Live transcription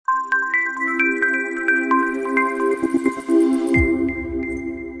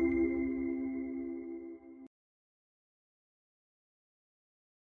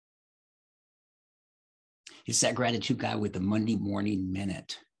It's that gratitude guy with the Monday morning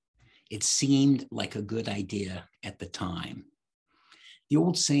minute. It seemed like a good idea at the time. The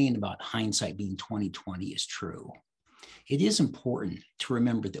old saying about hindsight being 20/20 is true. It is important to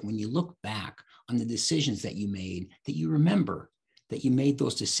remember that when you look back on the decisions that you made, that you remember that you made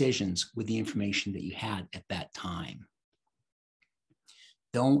those decisions with the information that you had at that time.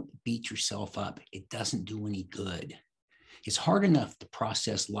 Don't beat yourself up. It doesn't do any good. It's hard enough to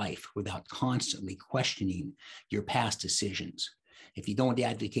process life without constantly questioning your past decisions. If you don't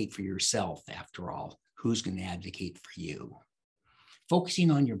advocate for yourself, after all, who's going to advocate for you? Focusing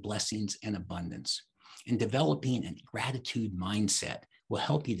on your blessings and abundance and developing a gratitude mindset will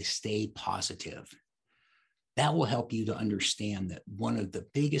help you to stay positive. That will help you to understand that one of the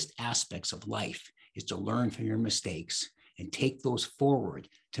biggest aspects of life is to learn from your mistakes and take those forward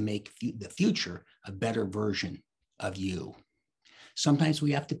to make the future a better version of you. Sometimes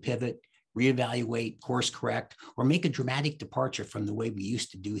we have to pivot, reevaluate, course correct, or make a dramatic departure from the way we used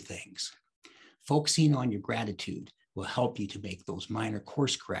to do things. Focusing on your gratitude will help you to make those minor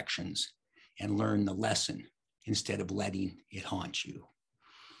course corrections and learn the lesson instead of letting it haunt you.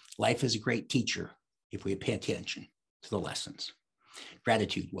 Life is a great teacher if we pay attention to the lessons.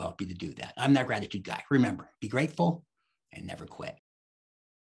 Gratitude will help you to do that. I'm that gratitude guy. Remember, be grateful and never quit.